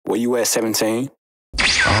Where you at, 17?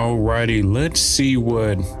 Alrighty, let's see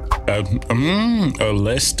what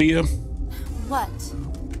Alestia. What?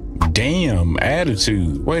 Damn,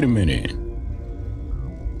 attitude. Wait a minute.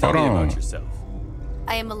 Tell me Hold on. about yourself.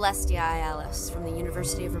 I am Matriarch Alice from the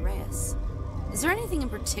University of Arrayas. Is there anything in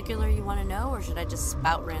particular you want to know, or should I just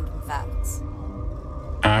spout random facts?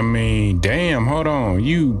 I mean, damn, hold on.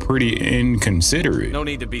 You pretty inconsiderate. No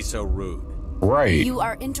need to be so rude. Right. You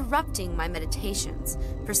are interrupting my meditations.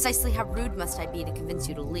 Precisely how rude must I be to convince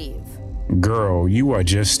you to leave? Girl, you are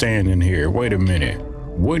just standing here. Wait a minute.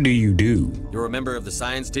 What do you do? You're a member of the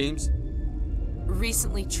science teams?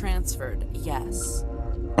 Recently transferred, yes.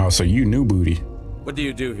 Oh, so you new booty. What do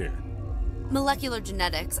you do here? Molecular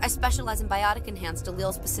genetics. I specialize in biotic-enhanced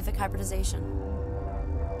allele-specific hybridization.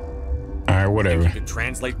 All right, whatever. Think you could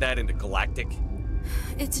translate that into galactic?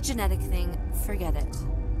 It's a genetic thing. Forget it.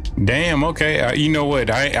 Damn, okay. You know what?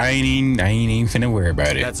 I ain't even finna worry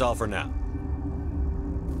about it. That's all for now.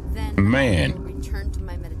 Then Man. I will return to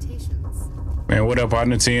my meditations. Man, what up,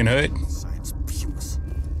 partner? 10 Hut? Science pukes.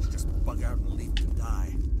 Just bug out and leave to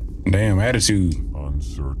die. Damn, attitude.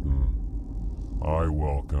 Uncertain. I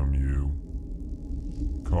welcome you.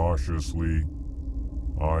 Cautiously,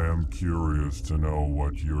 I am curious to know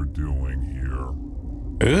what you're doing here.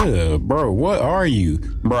 Bro, what are you?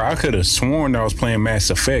 Bro, I could have sworn I was playing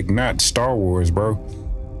Mass Effect, not Star Wars, bro.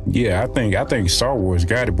 Yeah, I think Star Wars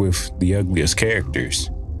got it with the ugliest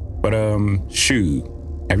characters. But shoot,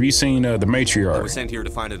 have you seen the Matriarch? I was sent here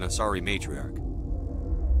to find an Asari Matriarch.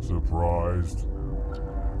 Surprised?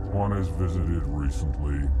 One has visited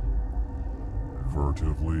recently.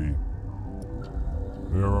 Furtively.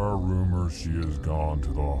 There are rumors she has gone to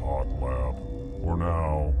the hot lab. For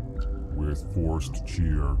now, with forced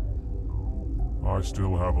cheer, I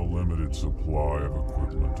still have a limited supply of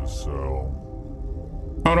equipment to sell.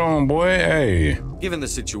 Hold on, boy. Hey. Given the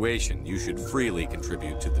situation, you should freely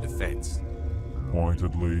contribute to the defense.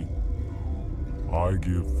 Pointedly, I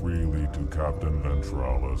give freely to Captain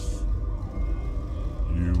Ventralis.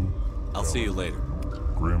 You, I'll see you later.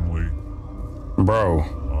 Grimly,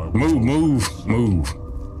 Bro, move.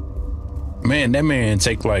 Man, that man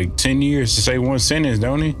take like 10 years to say one sentence,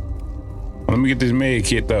 don't he? Let me get this med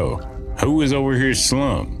kit though. Who is over here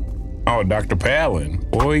slumped? Oh, Dr. Palin.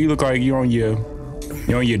 Boy, you look like you're on your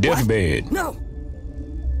deathbed. No!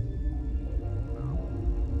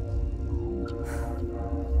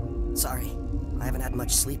 Sorry, I haven't had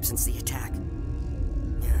much sleep since the attack.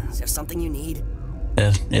 Is there something you need?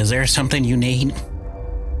 Is there something you need?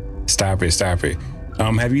 Stop it.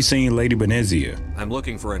 Have you seen Lady Benezia? I'm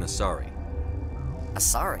looking for an Asari.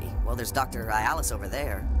 Asari? Well, there's Dr. Alice over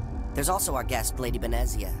there. There's also our guest, Lady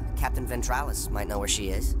Benezia. Captain Ventralis might know where she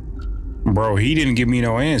is. Bro, he didn't give me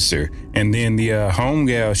no answer. And then the home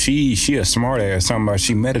gal, she a smart ass, talking about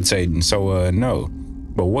she meditating, so no.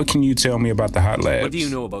 But what can you tell me about the hot labs? What do you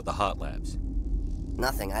know about the hot labs?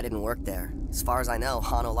 Nothing, I didn't work there. As far as I know,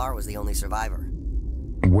 Han Olar was the only survivor.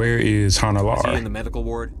 Where is Is he in Hanalar? the medical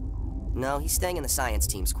ward? No, he's staying in the science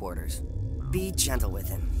team's quarters. Be gentle with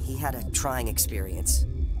him. He had a trying experience.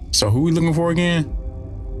 So who we looking for again?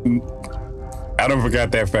 I don't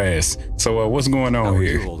forgot that fast. So what's going How on are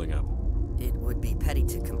here? you holding up? It would be petty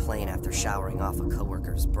to complain after showering off a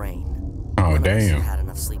coworker's brain. Oh, None of us damn. have had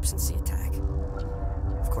enough sleep since the attack.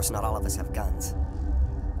 Of course, not all of us have guns.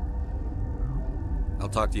 I'll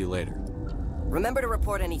talk to you later. Remember to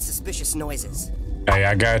report any suspicious noises. Hey,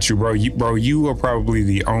 I got you, bro. You are probably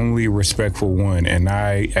the only respectful one, and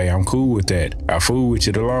I'm cool with that. I fool with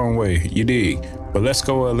you the long way, you dig? But let's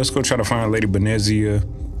go try to find Lady Benezia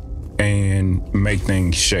and make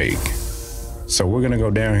things shake. So we're gonna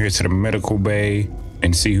go down here to the medical bay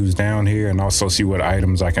and see who's down here, and also see what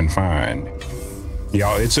items I can find.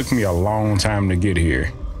 Y'all, it took me a long time to get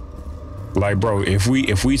here. Like, bro, if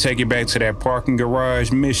we take it back to that parking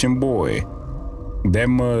garage mission, boy.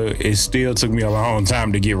 It still took me a long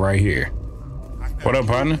time to get right here. What up,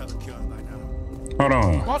 partner? Hold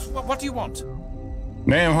on. What do you want?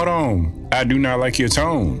 Damn, hold on. I do not like your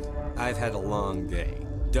tone. I've had a long day.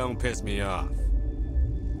 Don't piss me off.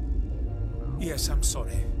 Yes, I'm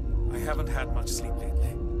sorry. I haven't had much sleep lately.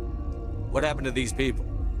 What happened to these people?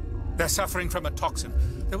 They're suffering from a toxin.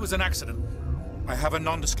 There was an accident. I have a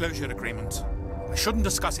non-disclosure agreement. I shouldn't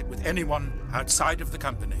discuss it with anyone outside of the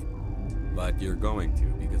company. But you're going to,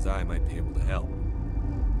 because I might be able to help.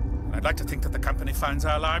 I'd like to think that the company finds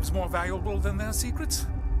our lives more valuable than their secrets.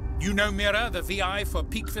 You know Mira, the VI for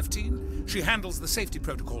Peak 15? She handles the safety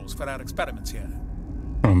protocols for our experiments here.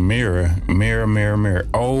 Oh, Mira.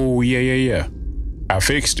 Oh, yeah. I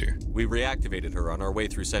fixed her. We reactivated her on our way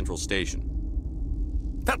through Central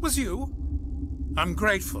Station. That was you? I'm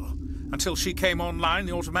grateful. Until she came online,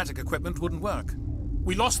 the automatic equipment wouldn't work.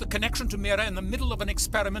 We lost the connection to Mira in the middle of an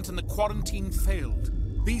experiment and the quarantine failed.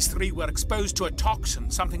 These three were exposed to a toxin,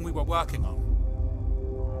 something we were working on.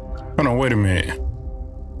 Hold on, wait a minute.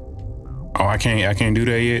 Oh, I can't do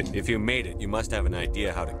that yet? If you made it, you must have an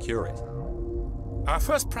idea how to cure it. Our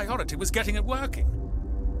first priority was getting it working.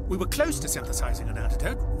 We were close to synthesizing an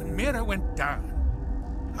antidote when Mira went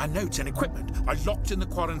down. Our notes and equipment are locked in the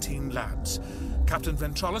quarantine labs. Captain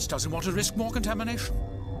Ventralis doesn't want to risk more contamination.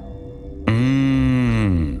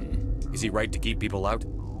 Is he right to keep people out?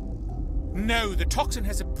 No, the toxin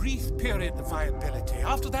has a brief period of viability.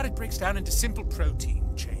 After that, it breaks down into simple protein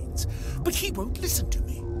chains. But he won't listen to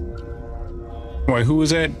me. Wait, who is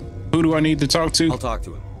that? Who do I need to talk to? I'll talk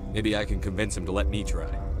to him. Maybe I can convince him to let me try.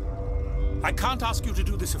 I can't ask you to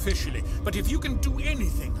do this officially, but if you can do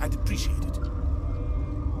anything, I'd appreciate it.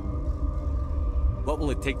 What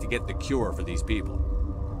will it take to get the cure for these people?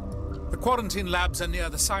 The quarantine labs are near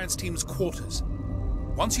the science team's quarters.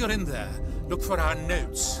 Once you're in there, look for our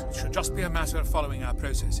notes. It should just be a matter of following our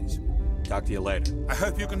processes. Talk to you later. I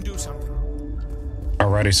hope you can do something.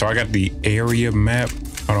 Alrighty, so I got the area map.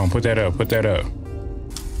 Hold on, put that up.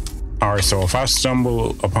 Alright, so if I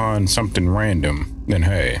stumble upon something random, then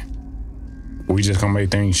hey, we just gonna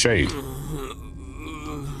make things shake.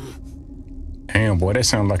 Damn, boy, that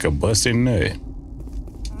sounds like a busted nut.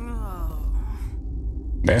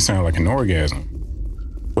 That sounds like an orgasm.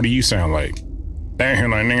 What do you sound like?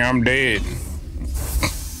 Damn, like, nigga, I'm dead.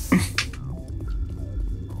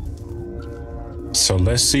 So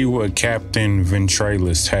let's see what Captain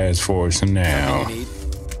Ventralis has for us now.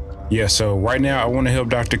 Yeah, so right now I want to help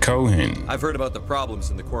Dr. Cohen. I've heard about the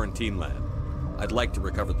problems in the quarantine lab. I'd like to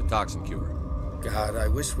recover the toxin cure. God, I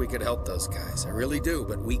wish we could help those guys. I really do,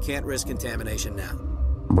 but we can't risk contamination now.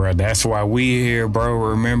 Bruh, that's why we here, bro.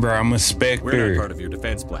 Remember, I'm a Spectre. We're not part of your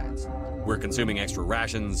defense plans. We're consuming extra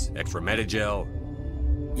rations, extra Metagel.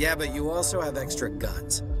 Yeah, but you also have extra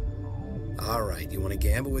guns. All right, you want to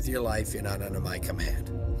gamble with your life, you're not under my command.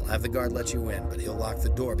 I'll have the guard let you in, but he'll lock the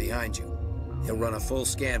door behind you. He'll run a full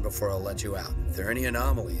scan before I'll let you out. If there are any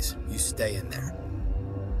anomalies, you stay in there.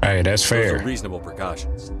 Hey, that's fair. Those are reasonable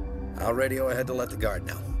precautions. I'll radio ahead to let the guard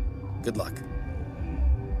know. Good luck.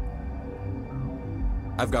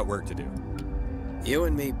 I've got work to do. You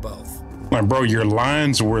and me both. Like, bro, your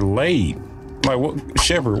lines were late. Like, what,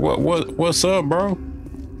 Shepard? What's up, bro?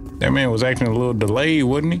 That man was acting a little delayed,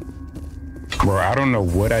 wasn't he? Bro, I don't know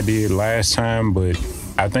what I did last time, but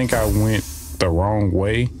I think I went the wrong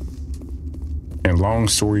way. And long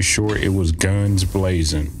story short, it was guns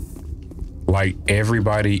blazing. Like,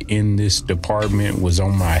 everybody in this department was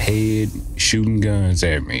on my head shooting guns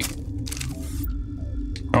at me.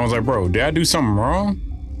 I was like, bro, did I do something wrong?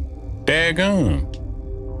 Daggum.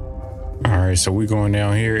 All right, so we going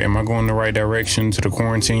down here. Am I going the right direction to the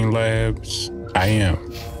quarantine labs? I am.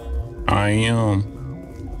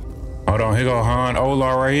 Hold on, here go Han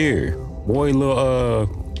Olar right here. Boy,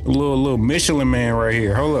 little Michelin man right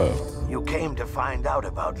here. Hold up. You came to find out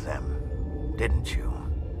about them, didn't you?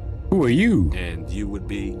 Who are you? And you would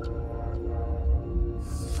be?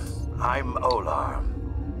 I'm Olar.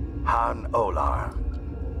 Han Olar.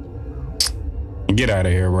 Get out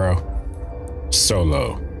of here, bro.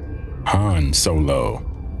 Solo. Han Solo.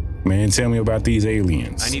 Man, tell me about these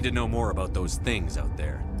aliens. I need to know more about those things out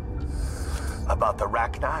there. About the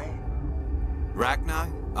Rachni? Rachni?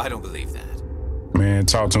 I don't believe that. Man,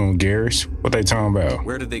 talk to him, Garrus. What they talking about?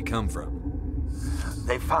 Where did they come from?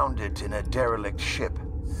 They found it in a derelict ship.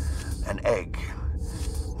 An egg.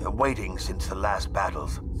 Waiting since the last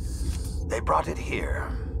battles. They brought it here.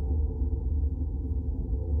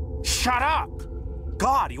 Shut up!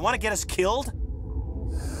 God, you want to get us killed?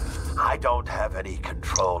 I don't have any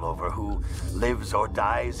control over who lives or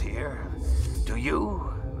dies here. Do you?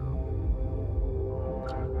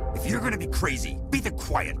 If you're gonna be crazy, be the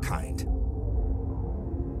quiet kind.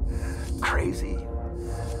 Crazy?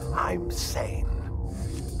 I'm sane.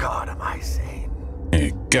 God, am I sane?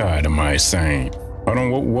 Hey, God, am I sane? Hold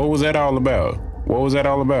on, what was that all about? What was that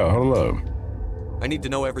all about? Hold up. I need to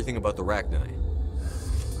know everything about the Rachni.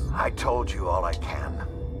 I told you all I can.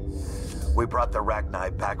 We brought the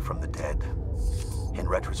Rachni back from the dead. In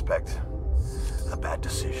retrospect, a bad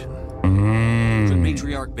decision. Should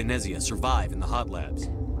Matriarch Benezia survive in the hot labs?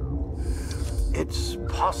 It's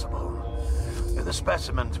possible. The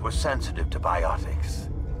specimens were sensitive to biotics.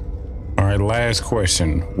 All right, last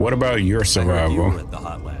question. What about your I heard survival? you were at the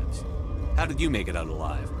hot labs. How did you make it out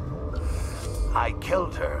alive? I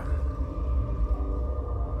killed her.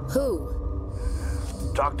 Who?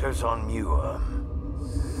 Doctors on Muir.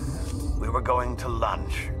 We were going to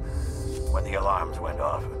lunch. when the alarms went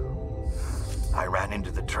off. I ran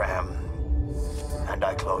into the tram, and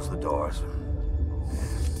I closed the doors.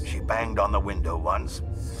 She banged on the window once,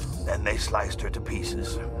 then they sliced her to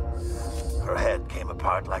pieces. Her head came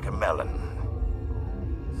apart like a melon.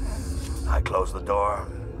 I closed the door.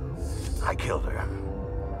 I killed her.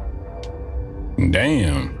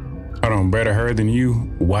 Damn. Hold on, better her than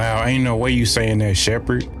you? Wow, ain't no way you saying that,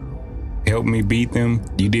 Shepard. Help me beat them.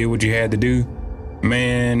 You did what you had to do.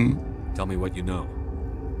 Man. Tell me what you know.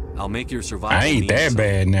 I'll make your survival. I ain't that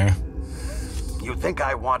bad now. You think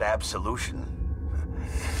I want absolution?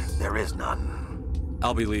 There is none.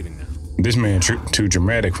 I'll be leaving now. This man too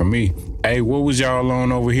dramatic for me. Hey, what was y'all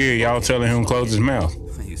on over here? Y'all telling him close his mouth.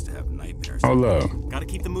 I used to have nightmares. Hold up. Gotta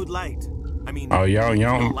keep the mood light. I mean, oh, y'all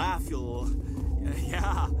you'll laugh, you'll...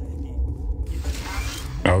 Yeah.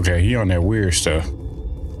 Okay, he on that weird stuff.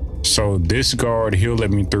 So this guard, he'll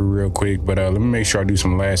let me through real quick, but let me make sure I do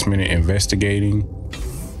some last minute investigating.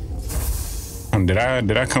 Did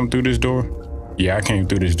I come through this door? Yeah, I came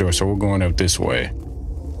through this door, so we're going up this way.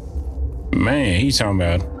 Man, he's talking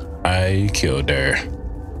about I killed her.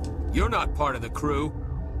 You're not part of the crew.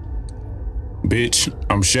 Bitch,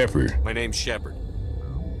 I'm Shepard. My name's Shepard.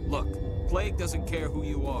 Look, Plague doesn't care who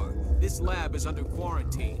you are. This lab is under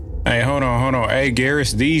quarantine. Hey, hold on. Hey,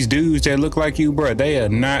 Garrus, these dudes that look like you, bro, they are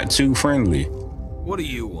not too friendly. What do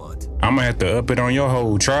you want? I'm gonna have to up it on your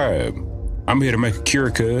whole tribe. I'm here to make a cure,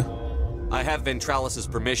 cuz. I have Ventralis's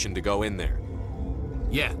permission to go in there.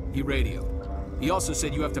 Yeah, he radioed. He also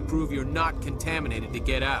said you have to prove you're not contaminated to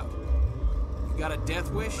get out. You got a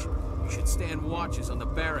death wish? You should stand watches on the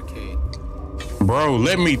barricade. Bro,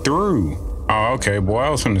 let me through. Oh, okay, boy, I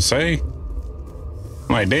was finna say.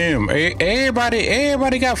 Like, damn,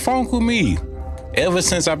 everybody got funk with me. Ever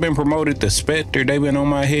since I've been promoted to Spectre, they been on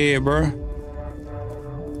my head, bro. I'm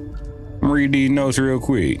gonna read these notes real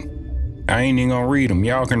quick. I ain't even gonna read them.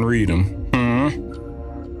 Y'all can read them.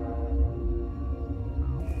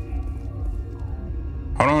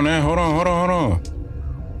 Hold on now, hold on.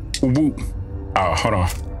 Whoop. Oh, hold on.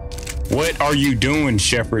 What are you doing,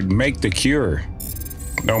 Shepard? Make the cure.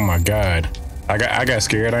 Oh my God. I got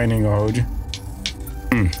scared. I ain't even gonna hold you.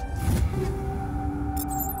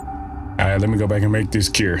 All right, let me go back and make this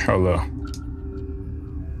cure. Hold up.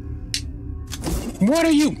 What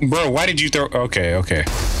are you, bro? Why did you throw? Okay.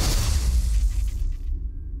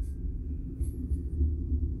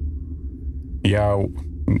 Y'all.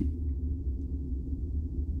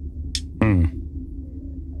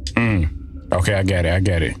 Okay, I got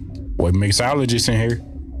it. What mixologist in here?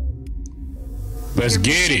 Let's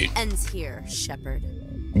get it. Ends here, Shepard.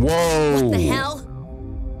 Whoa. What the hell?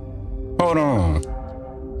 Hold on.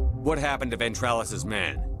 What happened to Ventralis's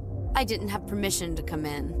man? I didn't have permission to come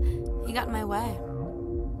in. He got in my way.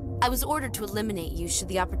 I was ordered to eliminate you should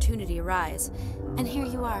the opportunity arise. And here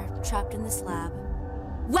you are, trapped in this lab.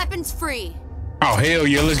 Weapons free! Oh, hell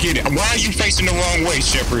yeah, let's get it. Why are you facing the wrong way,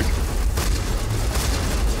 Shepard?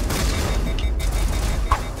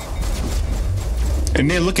 And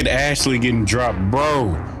then look at Ashley getting dropped.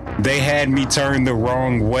 Bro, they had me turn the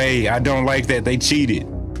wrong way. I don't like that. They cheated.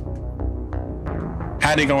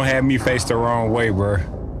 How they gonna have me face the wrong way, bro?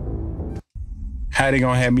 How they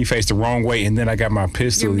gonna have me face the wrong way and then I got my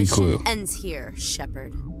pistol equipped? Your mission ends here,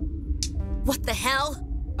 Shepard. What the hell?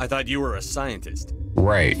 I thought you were a scientist.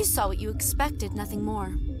 Right. You saw what you expected, nothing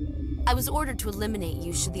more. I was ordered to eliminate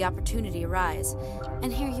you should the opportunity arise.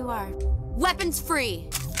 And here you are. Weapons free!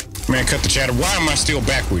 Man, cut the chatter. Why am I still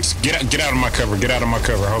backwards? Get out of my cover. Get out of my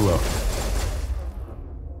cover. Hold up.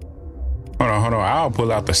 Hold on. I'll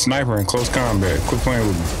pull out the sniper in close combat. Quit playing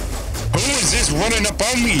with me. Who is this running up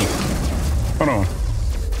on me? Hold on.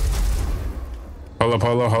 Hold up.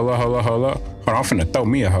 Hold on, I'm finna throw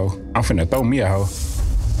me a hoe.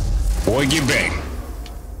 Boy, get back.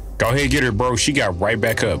 Go ahead, get her, bro. She got right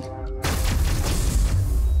back up.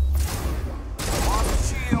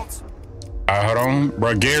 Hold on.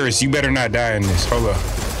 Bro, Garrus, you better not die in this. Hold up.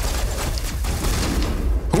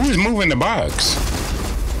 Who is moving the box?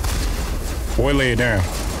 Boy, lay it down.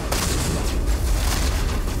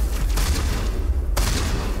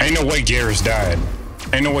 Ain't no way Garrus died.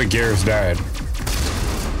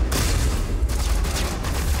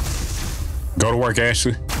 Go to work,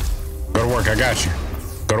 Ashley. Go to work. I got you.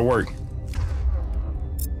 Go to work.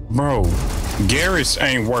 Bro, Garrus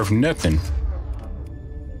ain't worth nothing.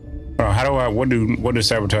 How do I, what does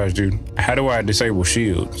sabotage do? How do I disable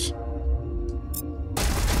shields?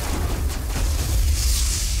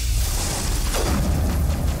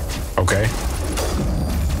 Okay.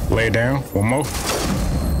 Lay it down. One more.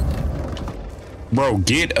 Bro,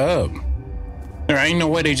 get up. There ain't no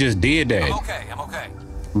way they just did that. I'm okay.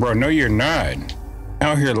 Bro, no, you're not.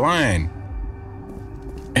 Out here lying.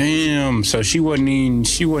 Damn, so she wasn't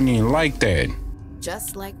even like that.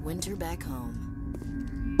 Just like winter back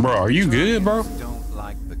home. Bro, are you good, bro? Don't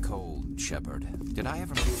like the cold, Shepard. Did I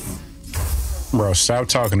ever make you? Bro, stop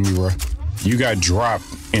talking to me, bro. You got dropped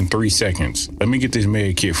in 3 seconds. Let me get this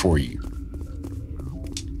med kit for you.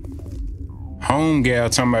 Home gal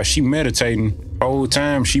talking about she meditating. Whole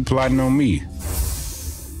time she plotting on me.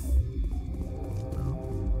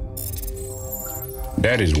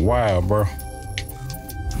 That is wild, bro.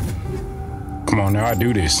 Come on now, I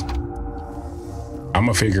do this.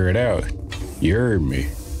 I'ma figure it out. You heard me.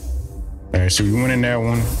 All right, so we went in that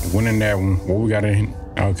one, What we got in?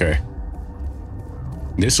 Okay.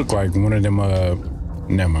 This look like one of them,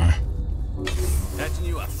 never mind. Catching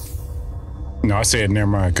you up. No, I said never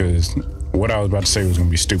mind, because what I was about to say was gonna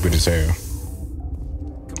be stupid as hell.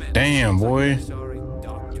 Commander, Damn, boy. sorry,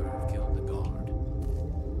 doctor killed the guard.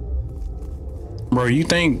 Bro, you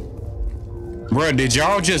think... Bro, did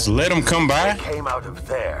y'all just let him come by? They came out of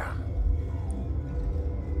there.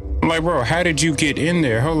 I'm like, bro, how did you get in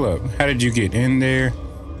there? Hold up. How did you get in there?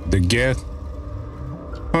 The Geth?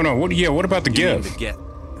 Hold on, what about the Geth?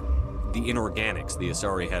 The inorganics the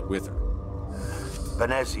Asari had with her.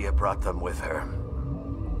 Benezia brought them with her.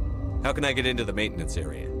 How can I get into the maintenance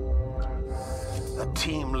area? The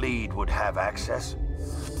team lead would have access.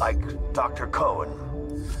 Like Dr. Cohen.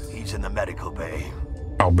 He's in the medical bay.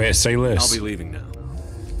 I'll bet, say less. I'll be leaving now.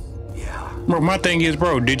 Yeah. Bro, my thing is,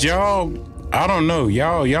 bro, did y'all... I don't know.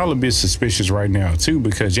 Y'all a bit suspicious right now, too,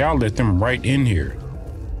 because y'all let them right in here.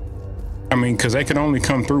 I mean, because they can only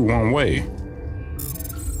come through one way.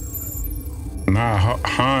 Nah,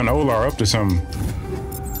 Han Olar up to something.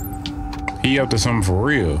 He up to something for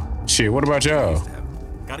real. Shit, what about y'all?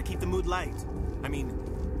 Gotta keep the mood light. I mean,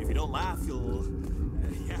 if you don't laugh, you'll...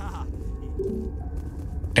 yeah.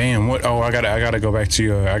 Damn, what? Oh, I gotta go back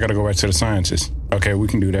to I gotta go back to the scientist. Okay, we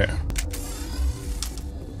can do that.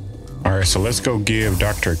 All right, so let's go give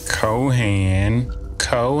Dr. Cohen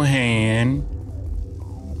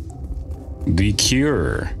the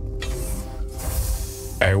cure.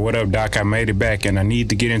 Hey, what up, Doc? I made it back and I need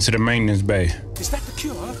to get into the maintenance bay. Is that the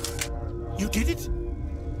cure? You did it?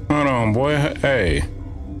 Hold on, boy. Hey.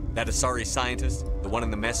 That Asari scientist, the one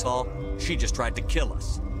in the mess hall, she just tried to kill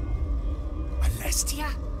us.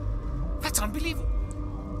 Celestia? That's unbelievable.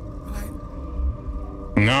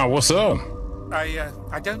 Nah, what's up? I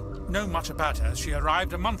don't know much about her. She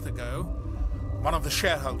arrived a month ago. One of the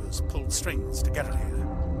shareholders pulled strings to get her here.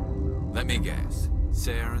 Let me guess.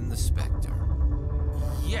 Saren the Spectre.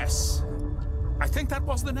 Yes. I think that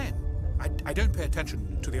was the name. I don't pay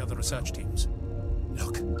attention to the other research teams.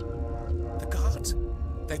 Look, the guards,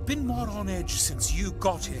 they've been more on edge since you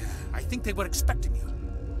got here. I think they were expecting you.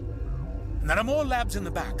 And there are more labs in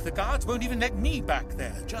the back. The guards won't even let me back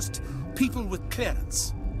there. Just people with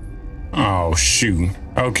clearance. Oh, shoot.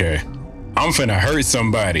 Okay. I'm finna hurt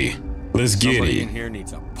somebody. Let's get it. Somebody in here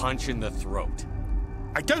needs a punch in the throat.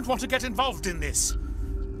 I don't want to get involved in this.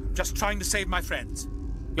 I'm just trying to save my friends.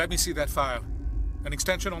 Let me see that file. An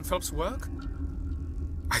extension on Phelps' work?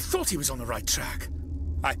 I thought he was on the right track.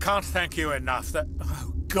 I can't thank you enough.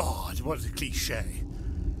 Oh, God, what a cliché.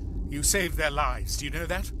 You saved their lives, do you know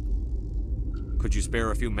that? Could you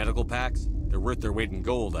spare a few medical packs? They're worth their weight in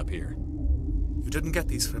gold up here. You didn't get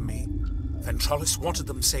these from me. Ventralis wanted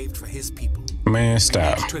them saved for his people. Man, stop.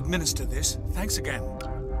 I needed to administer this. Thanks again.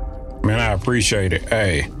 Man, I appreciate it.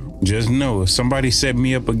 Hey, just know if somebody set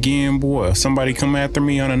me up again, boy, if somebody come after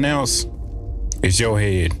me unannounced, it's your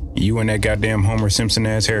head. You and that goddamn Homer Simpson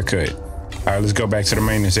ass haircut. All right, let's go back to the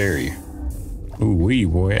maintenance area. Ooh, wee,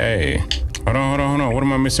 boy. Hey, hold on. What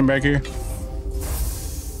am I missing back here?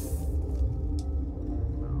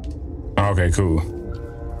 Okay, cool.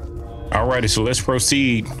 Alrighty, so let's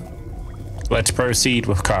proceed. Let's proceed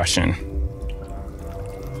with caution.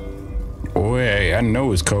 Boy, hey, I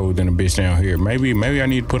know it's cold than a bitch down here. Maybe I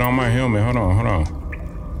need to put on my helmet. Hold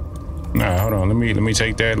on. Nah, hold on. Let me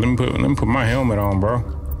take that. Let me put my helmet on, bro. You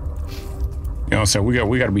know what I'm saying?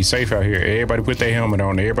 We gotta be safe out here. Everybody put their helmet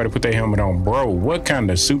on. Bro, what kind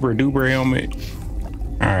of super duper helmet?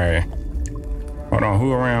 Alright. Hold on,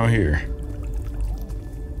 who around here?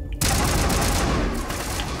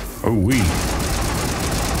 Oh, we.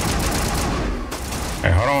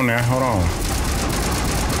 Hey, hold on now, hold on.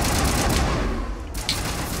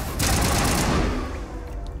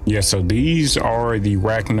 Yeah, so these are the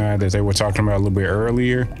Rachni that they were talking about a little bit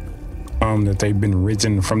earlier. That they've been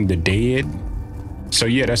risen from the dead. So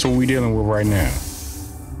yeah, that's what we're dealing with right now.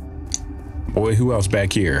 Boy, who else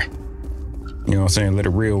back here? You know what I'm saying? Let a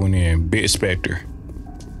real one in. Bit Spectre.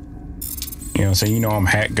 You know You know what I'm saying? You know I'm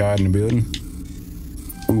Hat God in the building.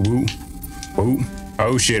 Woo woo. Woo.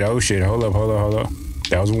 Oh shit, oh shit. Hold up.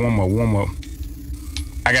 That was a warm up.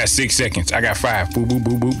 I got 6 seconds. I got 5. Boop, boop,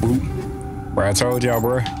 boop, boop, boop. Bro, I told y'all,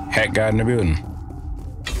 bro. Hat God in the building. You know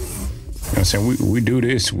what I'm saying? We do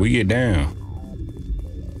this. We get down.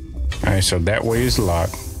 Alright, so that way is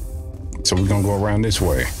locked. So we're gonna go around this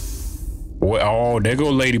way. Well, oh, there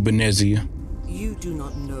go Lady Benezia. You do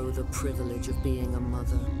not know the privilege of being a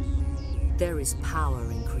mother. There is power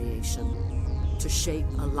in creation. To shape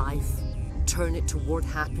a life, turn it toward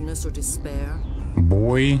happiness or despair.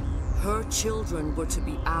 Boy. Her children were to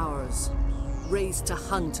be ours, raised to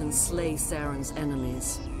hunt and slay Saren's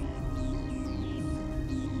enemies.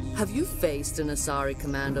 Have you faced an Asari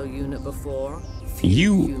commando unit before?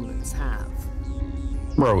 Few humans have.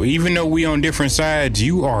 Bro, even though we on different sides,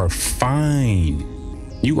 you are fine.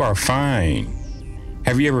 You are fine.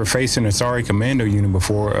 Have you ever faced an Asari commando unit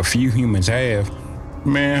before? A few humans have.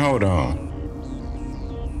 Man, hold on.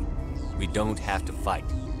 We don't have to fight.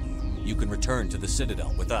 You can return to the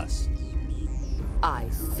Citadel with us. I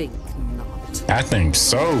think not. I think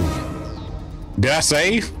so. Did I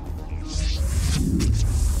save?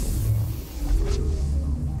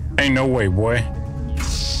 Ain't no way, boy.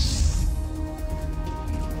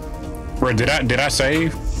 Bro, did I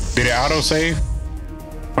save? Did it auto save?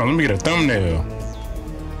 Oh, let me get a thumbnail.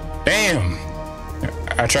 Damn.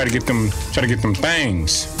 I try to get them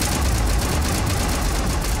things.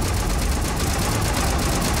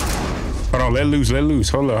 Hold on, let loose.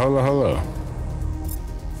 Hold up.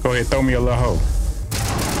 Go ahead, throw me a little hoe.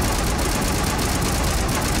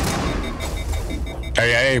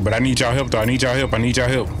 Hey, but I need y'all help though. I need y'all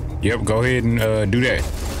help. Yep, go ahead and do that.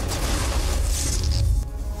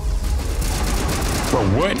 Bro,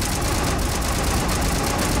 what?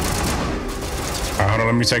 Hold on,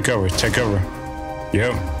 let me take cover.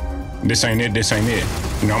 Yep. This ain't it.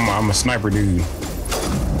 You know, I'm a sniper dude.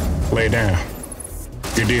 Lay it down.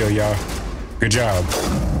 Good deal, y'all. Good job.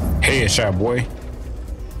 Headshot, boy.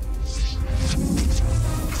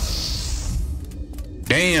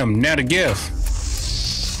 Damn, now the gift.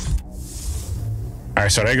 All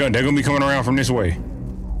right, so they're gonna be coming around from this way.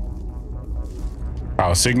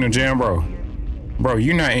 Oh, signal jam, bro. Bro,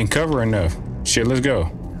 you're not in cover enough. Shit, let's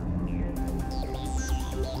go.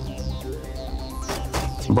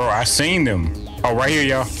 Bro, I seen them. Oh, right here,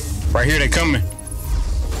 y'all. Right here, they coming.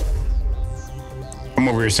 I'm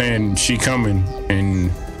over here saying she coming,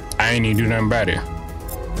 and I ain't even do nothing about it.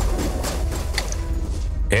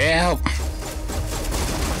 Help.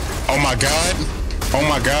 Oh my God,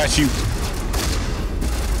 you.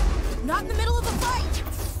 Not in the middle of a fight.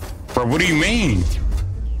 Bro, what do you mean?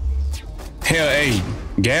 Hell, hey,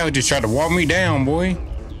 Gal just tried to walk me down, boy.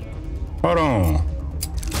 Hold on.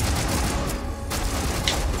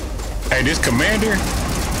 Hey, this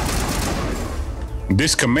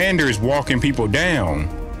commander is walking people down.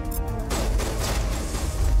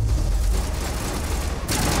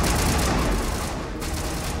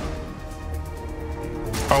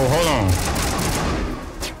 Oh, hold on.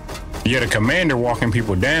 Yeah, the commander walking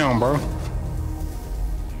people down, bro.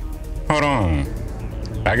 Hold on.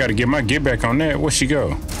 I gotta get my get back on that. Where'd she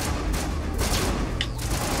go?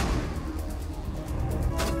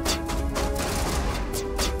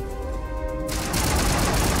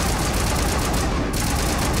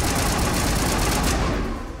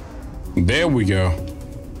 There we go.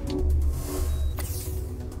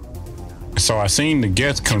 So I seen the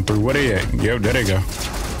Gets come through. Where they at? Yep, there they go.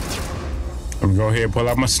 Let me go ahead and pull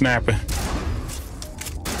out my sniper.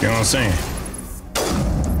 You know what I'm saying?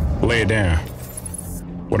 Lay it down.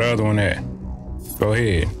 What the other one at? Go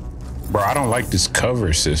ahead. Bro, I don't like this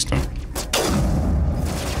cover system.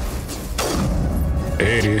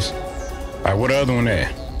 There it is. All right, what the other one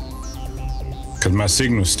at? Cause my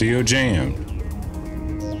signal's still jammed.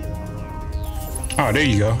 Oh, there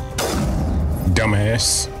you go.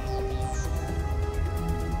 Dumbass.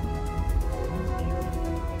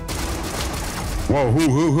 Whoa,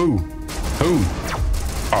 who?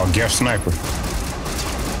 Oh, Geth Sniper.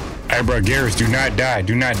 Hey, bro, Garrus, do not die.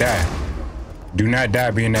 Do not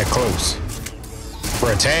die being that close.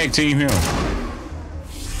 Bro, tag team him.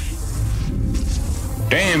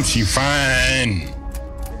 Damn, she fine.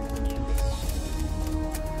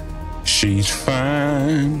 She's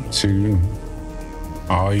fine, too.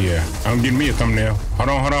 Oh, yeah. I'm getting me a thumbnail. Hold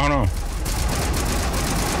on. You know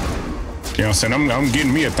what I'm saying? I'm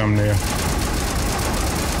getting me a thumbnail.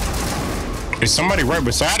 Is somebody right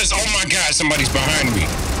beside us? Oh, my God, somebody's behind me.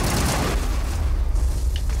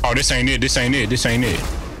 Oh, this ain't it.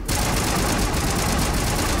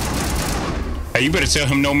 Hey, you better tell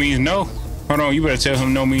him no means no. Hold on, you better tell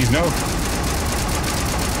him no means no.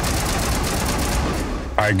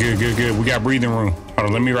 right, good. We got breathing room. Hold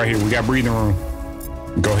on, let me right here. We got breathing room.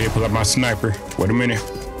 Go ahead, pull up my sniper. Wait a minute.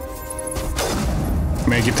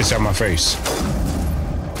 Man, get this out of my face.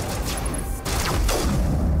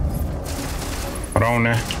 Hold on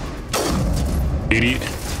now. Idiot.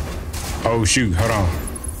 Oh, shoot. Hold on.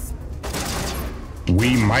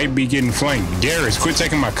 We might be getting flanked. Garrus, quit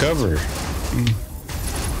taking my cover.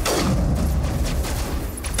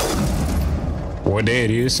 Boy, there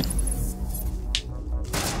it is.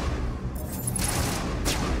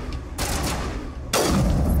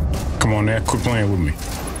 Come on now, quit playing with me. You know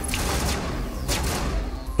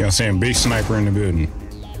what I'm saying? Big sniper in the building.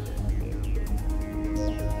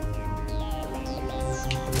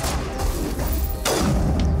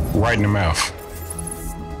 Right in the mouth.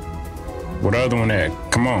 What the other one at?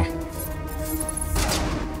 Come on.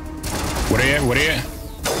 Where they at? Where they at?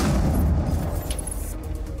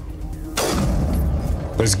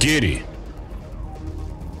 Let's get it.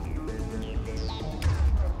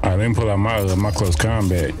 All right, let me pull out my close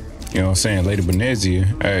combat. You know what I'm saying? Lady Benezia.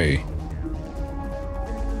 Hey.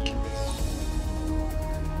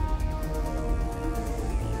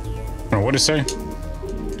 Oh, what'd it say?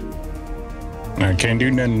 I can't do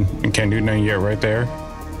nothing. Can't do nothing yet right there.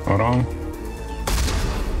 Hold on.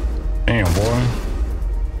 Damn, boy.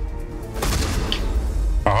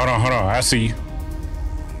 Oh, hold on. I see you.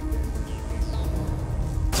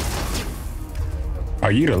 Oh,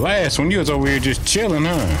 you the last one. You was over here just chilling,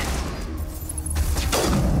 huh?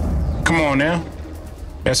 Come on now.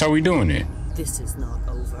 That's how we doing it. This is not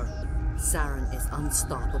over. Saren is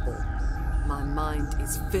unstoppable. My mind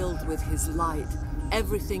is filled with his light.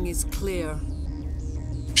 Everything is clear.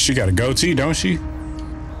 She got a goatee, don't she? You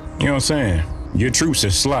know what I'm saying? Your troops are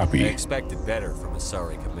sloppy. I expected better from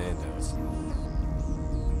Asari commandos.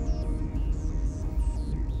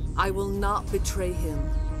 I will not betray him.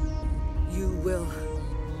 You will.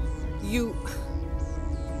 You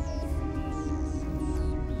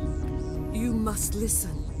must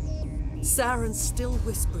listen. Saren still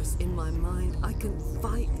whispers in my mind. I can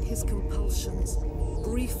fight his compulsions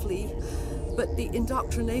briefly, but the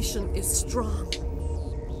indoctrination is strong.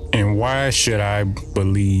 And why should I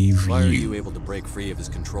believe you? Why are you able to break free of his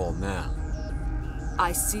control now?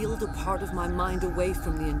 I sealed a part of my mind away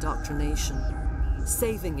from the indoctrination,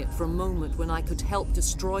 saving it for a moment when I could help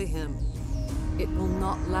destroy him. It will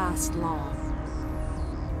not last long.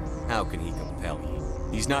 How can he compel you?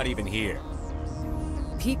 He's not even here.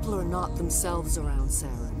 People are not themselves around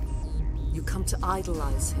Saren. You come to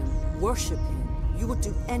idolize him, worship him. You would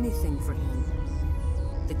do anything for him.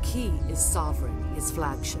 The key is Sovereign, his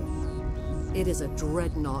flagship. It is a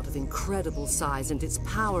dreadnought of incredible size, and its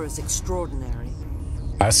power is extraordinary.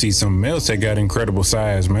 I see something else that got incredible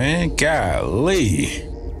size, man. Golly.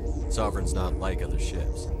 Sovereign's not like other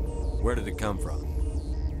ships. Where did it come from?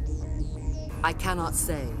 I cannot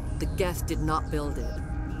say. The Geth did not build it.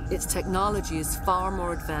 Its technology is far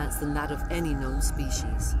more advanced than that of any known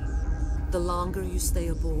species. The longer you stay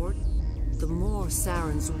aboard, the more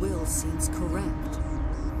Saren's will seems correct.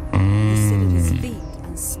 You sit at his feet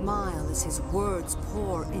and smile as his words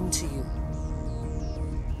pour into you.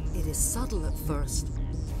 It is subtle at first.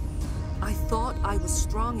 I thought I was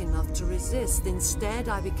strong enough to resist. Instead,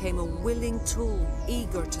 I became a willing tool,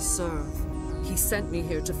 eager to serve. He sent me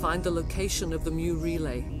here to find the location of the Mu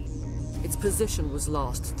relay. Its position was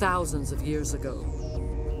lost thousands of years ago.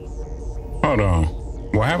 Hold on.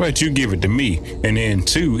 Well, how about you give it to me? And then,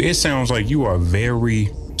 two, it sounds like you are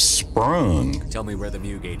very sprung. Tell me where the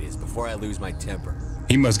Mu gate is before I lose my temper.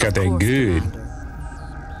 He must got that good.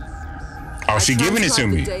 Oh, she giving it to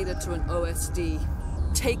me. I transcribed the data to an OSD.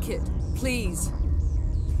 Take it, please.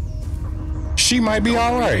 She might be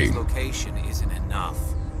all right. Location isn't enough.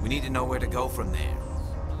 We need to know where to go from there.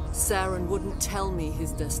 Saren wouldn't tell me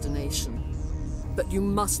his destination, but you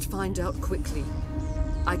must find out quickly.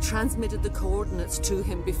 I transmitted the coordinates to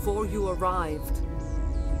him before you arrived.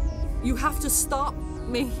 You have to stop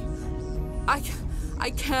me. I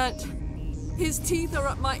can't. His teeth are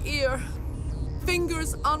at my ear.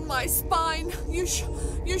 Fingers on my spine. You should.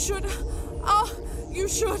 You should.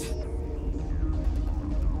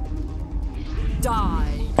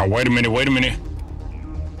 Die. Oh, wait a minute.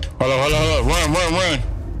 Hold on. Run.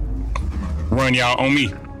 Run, y'all, on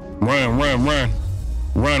me.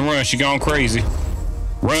 Run. She gone crazy.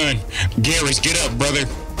 Run. Garrus, get up, brother.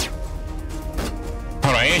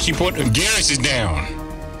 Hold on, and she put Garrus is down.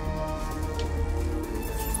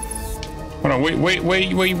 Hold on, wait.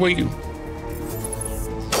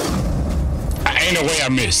 Ain't no way I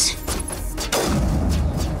miss.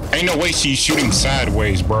 Ain't no way she's shooting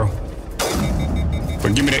sideways, bro.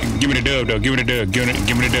 But give me the dub, though. Give me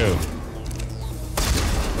the dub.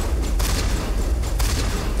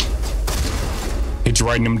 It's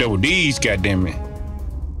writing them double D's, goddammit.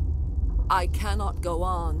 I cannot go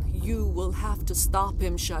on. You will have to stop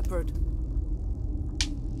him, Shepard.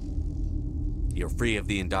 You're free of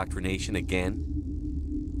the indoctrination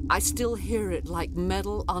again? I still hear it like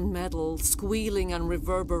metal on metal, squealing and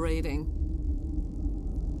reverberating.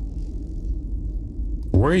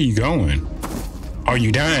 Where are you going? Are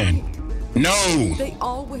you dying? No! They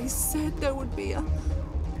always said there would be a...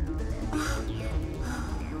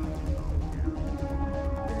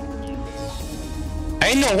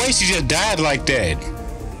 Ain't no way she just died like that.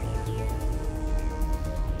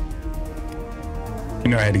 You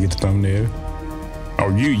know I had to get the thumbnail. Oh,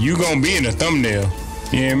 you gonna be in the thumbnail.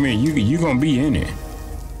 Yeah, I mean, you gonna be in it.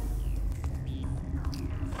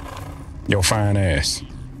 Yo, fine ass.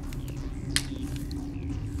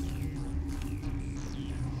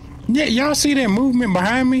 Yeah, y'all see that movement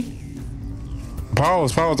behind me?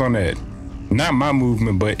 Pause on that. Not my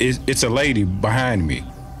movement, but it's a lady behind me.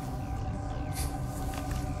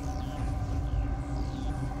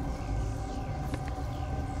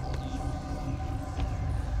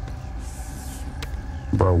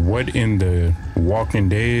 Bro, what in the Walking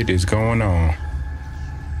Dead is going on?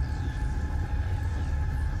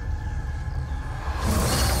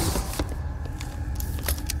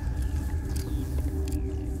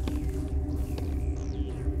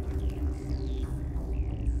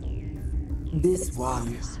 This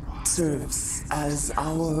one serves as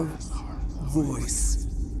our voice.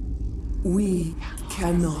 We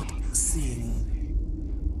cannot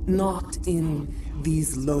sing, not in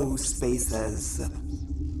these low spaces.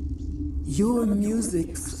 Your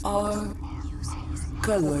musics are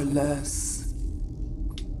colorless.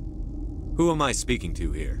 Who am I speaking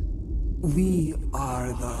to here? We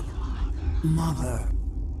are the mother.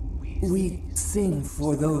 We sing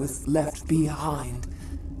for those left behind.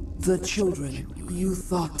 The children you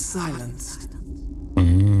thought silenced.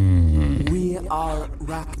 We are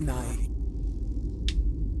Rachni.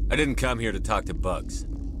 I didn't come here to talk to bugs.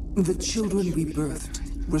 The children we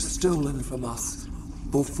birthed were stolen from us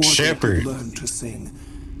before Shepard. they could learn to sing.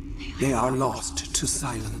 They are lost to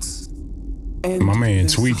silence. And my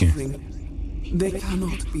man's their tweaking. suffering, they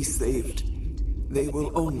cannot be saved. They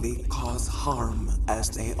will only cause harm as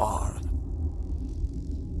they are.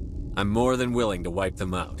 I'm more than willing to wipe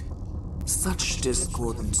them out. Such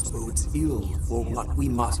discordance bodes ill for what we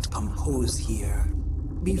must compose here.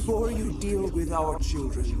 Before you deal with our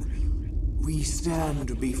children, we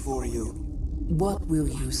stand before you. What will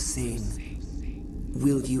you sing?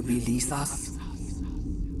 Will you release us?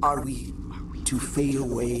 Are we to fade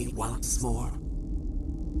away once more?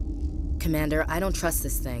 Commander, I don't trust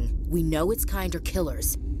this thing. We know its kind are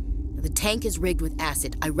killers. The tank is rigged with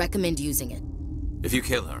acid. I recommend using it. If you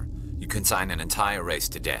kill her, you consign an entire race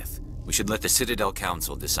to death. We should let the Citadel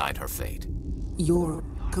Council decide her fate. Your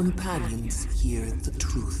companions hear the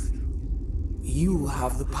truth. You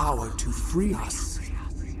have the power to free us,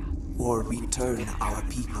 or return our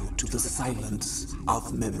people to the silence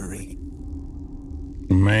of memory.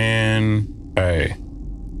 Man, hey,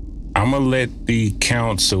 I'ma let the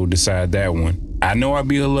council decide that one. I know I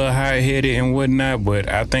be a little high-headed and whatnot, but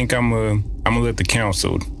I think I'ma let the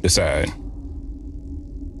council decide.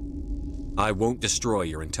 I won't destroy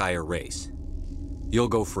your entire race. You'll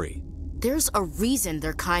go free. There's a reason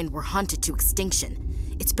their kind were hunted to extinction.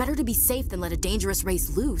 It's better to be safe than let a dangerous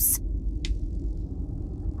race loose.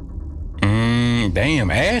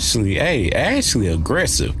 Damn, Ashley. Hey, Ashley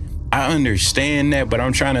aggressive. I understand that, but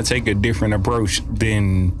I'm trying to take a different approach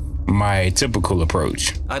than my typical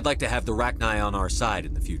approach. I'd like to have the Rachni on our side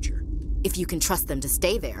in the future. If you can trust them to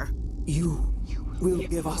stay there. You will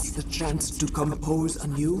give us the chance to compose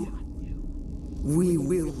anew? We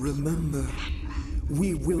will remember.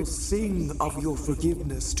 We will sing of your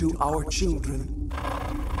forgiveness to our children.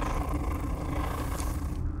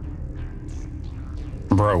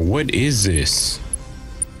 Bro, what is this?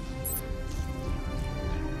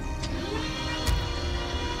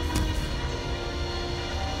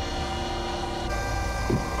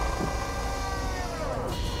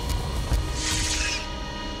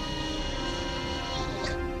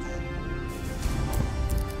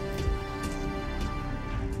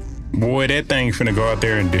 Boy, that thing finna go out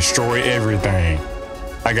there and destroy everything.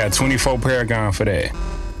 I got 24 Paragon for that.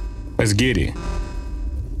 Let's get it.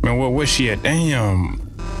 Man, where's she at? Damn.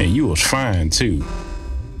 And you was fine too.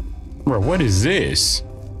 Bro, what is this?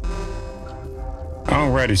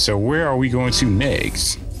 Alrighty, so where are we going to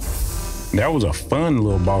next? That was a fun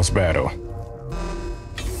little boss battle.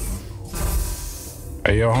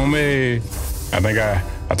 Hey, yo, homie. I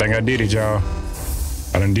think I did it, y'all.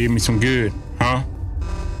 I done did me some good, huh?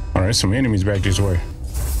 All right, there's some enemies back this way.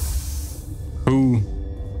 Who?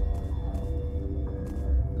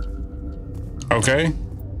 Okay.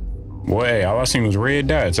 Well, hey, all I seen was red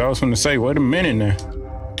dots. I was going to say, wait a minute now.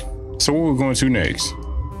 So what we're going to next?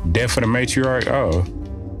 Death for the Matriarch? Oh.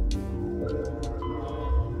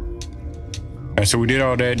 Alright, so we did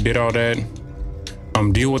all that,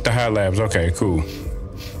 deal with the high labs. Okay, cool.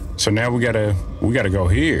 So now we gotta go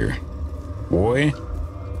here, boy.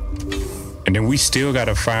 And then we still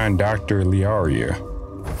gotta find Dr. Liaria.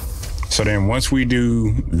 So then once we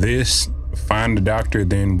do this, find the doctor,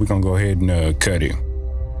 then we're gonna go ahead and cut it.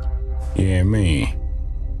 Yeah, me.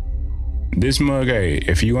 This mug, hey,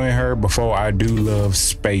 if you ain't heard before, I do love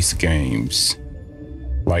space games.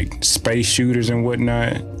 Like space shooters and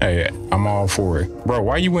whatnot. Hey, I'm all for it. Bro,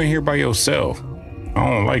 why you in here by yourself? I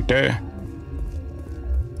don't like that.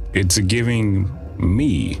 It's giving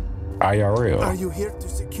me IRL. Are you here to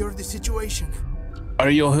secure the situation? Are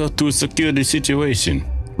you here to secure the situation?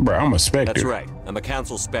 Bro, I'm a Spectre. That's right. I'm a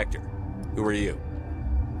Council Spectre. Who are you?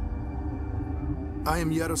 I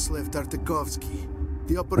am Yaroslav Tartakovsky,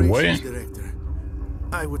 the operations director.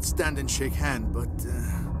 I would stand and shake hand, but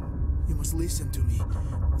you must listen to me.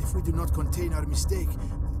 If we do not contain our mistake,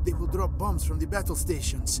 they will drop bombs from the battle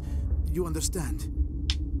stations. You understand?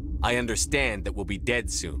 I understand that we'll be dead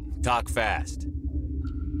soon. Talk fast.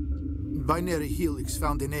 Binary Helix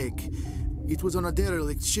found an egg. It was on a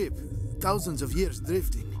derelict ship, thousands of years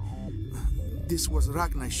drifting. This was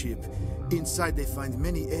Rachni's ship. Inside they find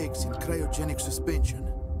many eggs in cryogenic suspension.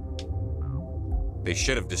 They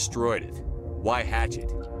should have destroyed it. Why hatch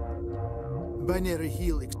it? Binary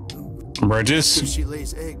Helix. Burgess. If she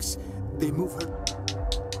lays eggs, they move her.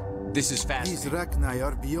 This is fast. These Rachni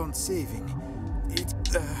are beyond saving. It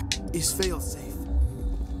is fail-safe.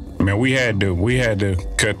 Man, we had to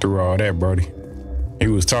cut through all that, Brody. He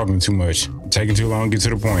was talking too much, taking too long to get to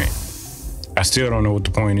the point. I still don't know what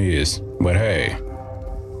the point is, but hey.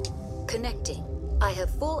 Connecting. I have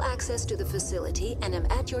full access to the facility and am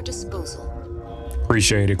at your disposal.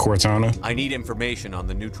 Appreciate it, Cortana. I need information on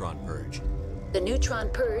the neutron purge. The neutron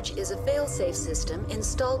purge is a fail-safe system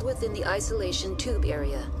installed within the isolation tube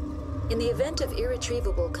area. In the event of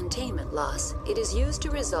irretrievable containment loss, it is used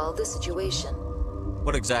to resolve the situation.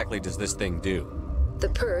 What exactly does this thing do? The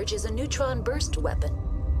purge is a neutron burst weapon.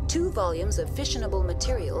 2 volumes of fissionable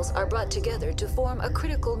materials are brought together to form a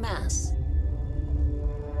critical mass.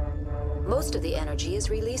 Most of the energy is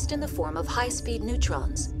released in the form of high-speed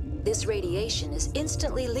neutrons. This radiation is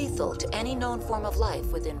instantly lethal to any known form of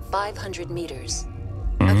life within 500 meters.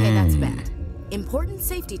 Okay, that's bad. Important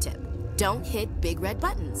safety tip. Don't hit big red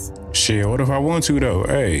buttons. Shit, what if I want to though?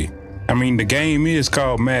 Hey, I mean, the game is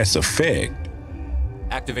called Mass Effect.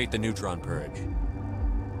 Activate the neutron purge.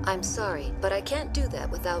 I'm sorry, but I can't do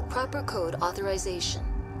that without proper code authorization.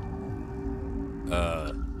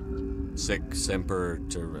 Sic Semper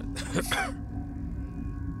Tyrannis.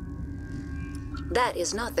 That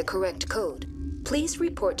is not the correct code. Please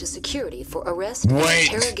report to security for arrest and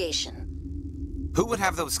interrogation. Who would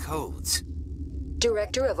have those codes?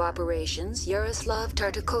 Director of Operations Yaroslav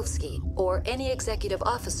Tartakovsky, or any executive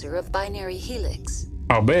officer of Binary Helix.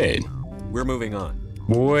 Oh, bad. We're moving on.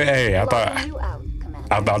 Boy, hey, I thought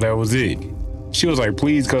that was it. She was like,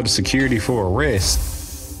 please go to security for arrest.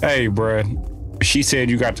 Hey, bruh. She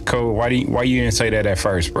said you got the code. Why you didn't say that at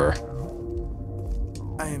first, bruh?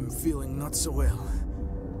 I am feeling not so well.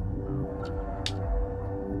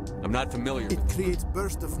 I'm not familiar. It creates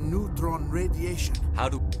bursts of neutron radiation. How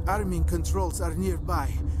do... Arming controls are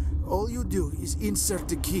nearby. All you do is insert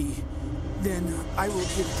the key. Then I will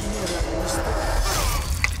give Benezia.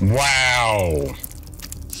 Wow.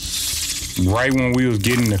 Right when we was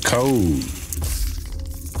getting the code.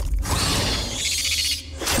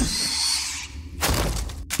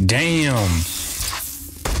 Damn.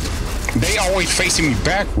 They always facing me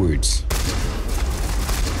backwards.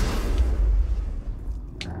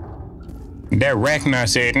 That Rachni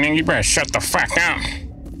said, "Nigga, you better shut the fuck up."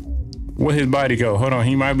 Where'd his body go? Hold on,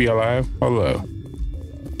 he might be alive. Hold up.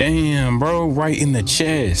 Damn, bro, right in the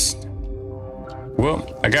chest. Well,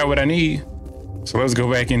 I got what I need. So let's go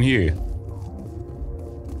back in here.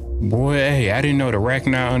 Boy, hey, I didn't know the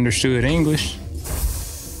Rachni understood English.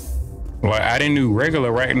 Like, I didn't know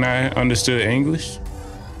regular Rachni understood English.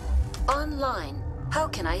 Online. How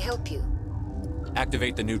can I help you?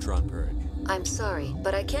 Activate the neutron purge. I'm sorry,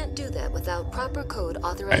 but I can't do that without proper code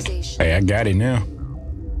authorization. Hey, I got it now.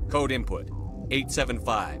 Code input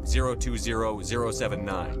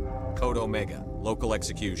 875-020-079. Code Omega. Local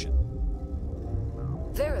execution.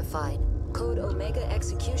 Verified. Code Omega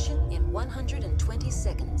execution in 120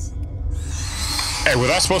 seconds. Hey, was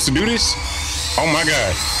I supposed to do this? Oh my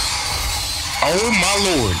God. Oh my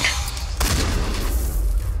Lord.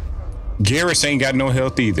 Garrus ain't got no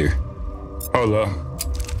health either. Hold up.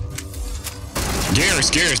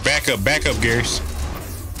 Garrus, back up, Garrus.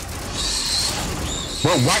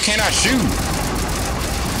 Bro, why can't I shoot?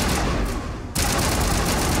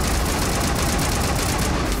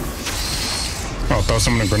 I'll throw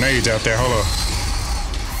some of the grenades out there. Hold up.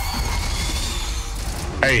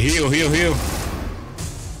 Hey, heal.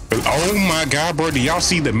 Oh my God, bro. Do y'all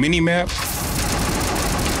see the mini map?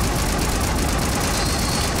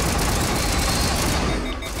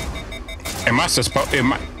 Am I supposed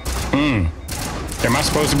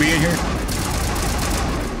to be in here?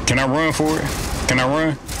 Can I run for it? Can I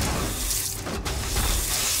run?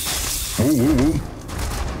 Ooh.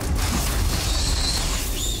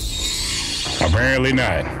 Apparently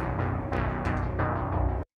not.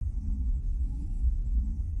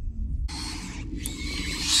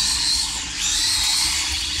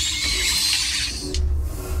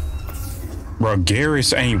 Bro,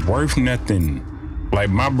 Garrus ain't worth nothing. Like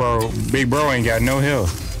my big bro ain't got no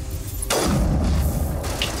health.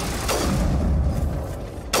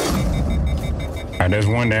 Alright, there's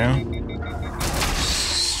one down.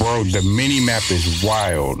 Bro, the mini map is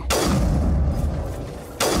wild.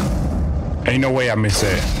 Ain't no way I missed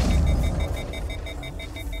that.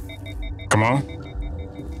 Come on.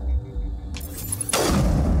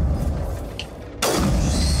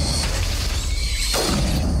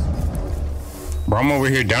 Bro, I'm over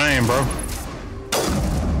here dying, bro.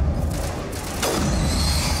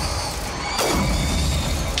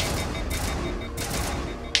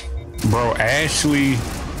 Bro, Ashley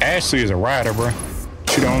is a rider, bro.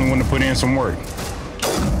 She the only one to put in some work.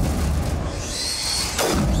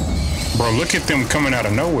 Bro, look at them coming out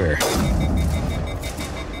of nowhere.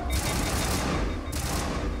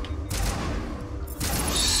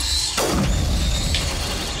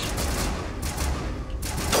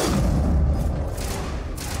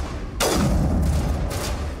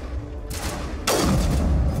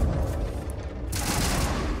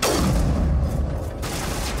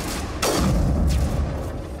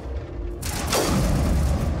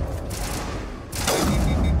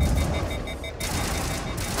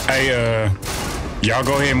 Hey, y'all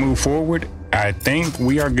go ahead and move forward. I think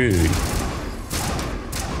we are good.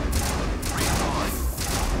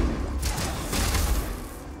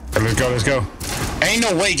 Let's go. Ain't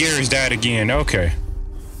no way Garrus died again. Okay.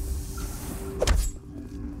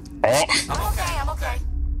 Oh. I'm okay.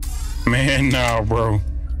 Man, no, bro.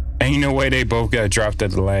 Ain't no way they both got dropped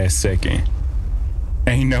at the last second.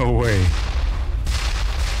 Ain't no way.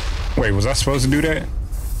 Wait, was I supposed to do that?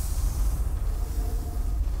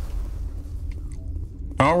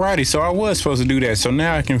 Alrighty, so I was supposed to do that. So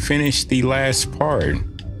now I can finish the last part.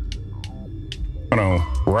 Hold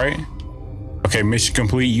on, right? Okay, mission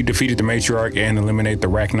complete. You defeated the Matriarch and eliminate the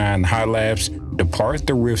Rachni hot labs. Depart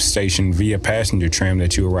the Rift Station via passenger tram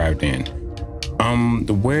that you arrived in.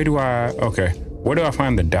 Where do I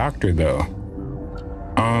find the doctor though?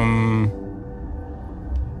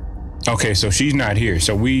 Okay, so she's not here.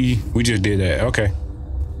 So we just did that. Okay.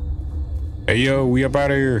 Hey yo, we up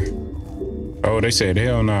out of here. Oh, they said,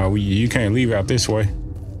 hell no, you can't leave out this way.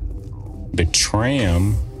 The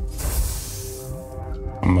tram,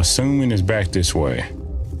 I'm assuming is back this way.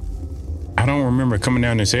 I don't remember coming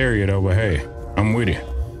down this area though, but hey, I'm with you.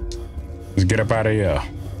 Let's get up out of here.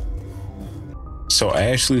 So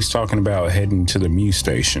Ashley's talking about heading to the Mu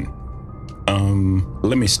station.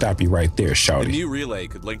 Let me stop you right there, shawty. The Mu relay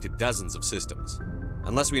could link to dozens of systems.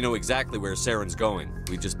 Unless we know exactly where Saren's going,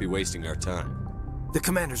 we'd just be wasting our time. The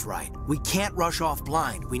commander's right. We can't rush off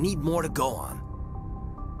blind. We need more to go on.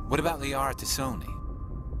 What about Liara Tassoni?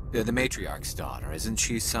 The Matriarch's daughter. Isn't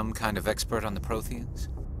she some kind of expert on the Protheans?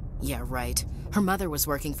 Yeah, right. Her mother was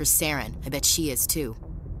working for Saren. I bet she is too.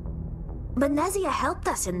 Benezia helped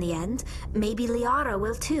us in the end. Maybe Liara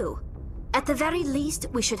will too. At the very least,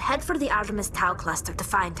 we should head for the Artemis Tau cluster to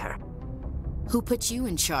find her. Who put you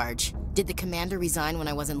in charge? Did the commander resign when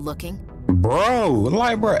I wasn't looking? Bro,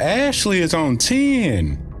 Ashley is on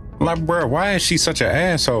 10. Bro, why is she such an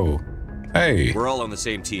asshole? Hey. We're all on the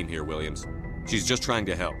same team here, Williams. She's just trying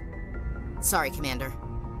to help. Sorry, Commander.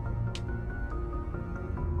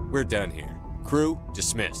 We're done here. Crew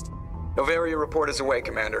dismissed. Novaria report is away,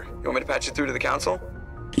 Commander. You want me to patch it through to the Council?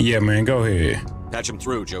 Yeah, man, go ahead. Patch him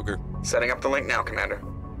through, Joker. Setting up the link now, Commander.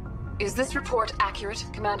 Is this report accurate,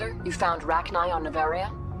 Commander? You found Rachni on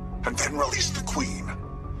Novaria? And then released the Queen.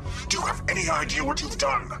 Do you have any idea what you've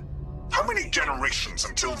done? How many generations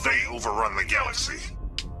until they overrun the galaxy?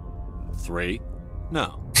 3?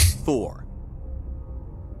 No, 4.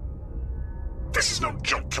 This is no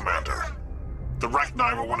joke, Commander. The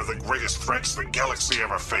Rachni were one of the greatest threats the galaxy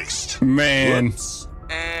ever faced. Man. Whoops.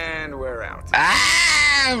 And we're out.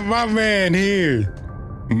 Ah, my man here.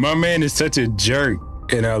 My man is such a jerk,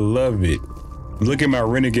 and I love it. Look at my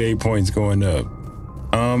renegade points going up.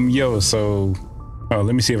 So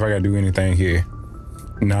let me see if I gotta do anything here.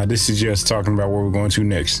 Nah, this is just talking about where we're going to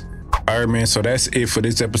next. All right, man, so that's it for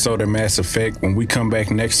this episode of Mass Effect. When we come back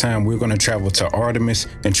next time, we're going to travel to Artemis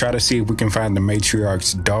and try to see if we can find the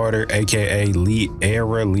Matriarch's daughter, aka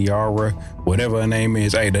Liara, whatever her name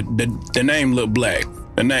is. Hey, the name look black.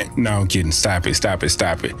 The name, no, I'm kidding. Stop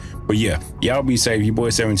it. But yeah, y'all be safe. Your boy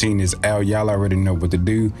 17 is out. Y'all already know what to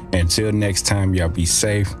do. Until next time, y'all be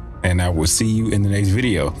safe, and I will see you in the next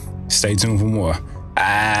video. Stay tuned for more.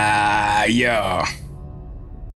 Yeah.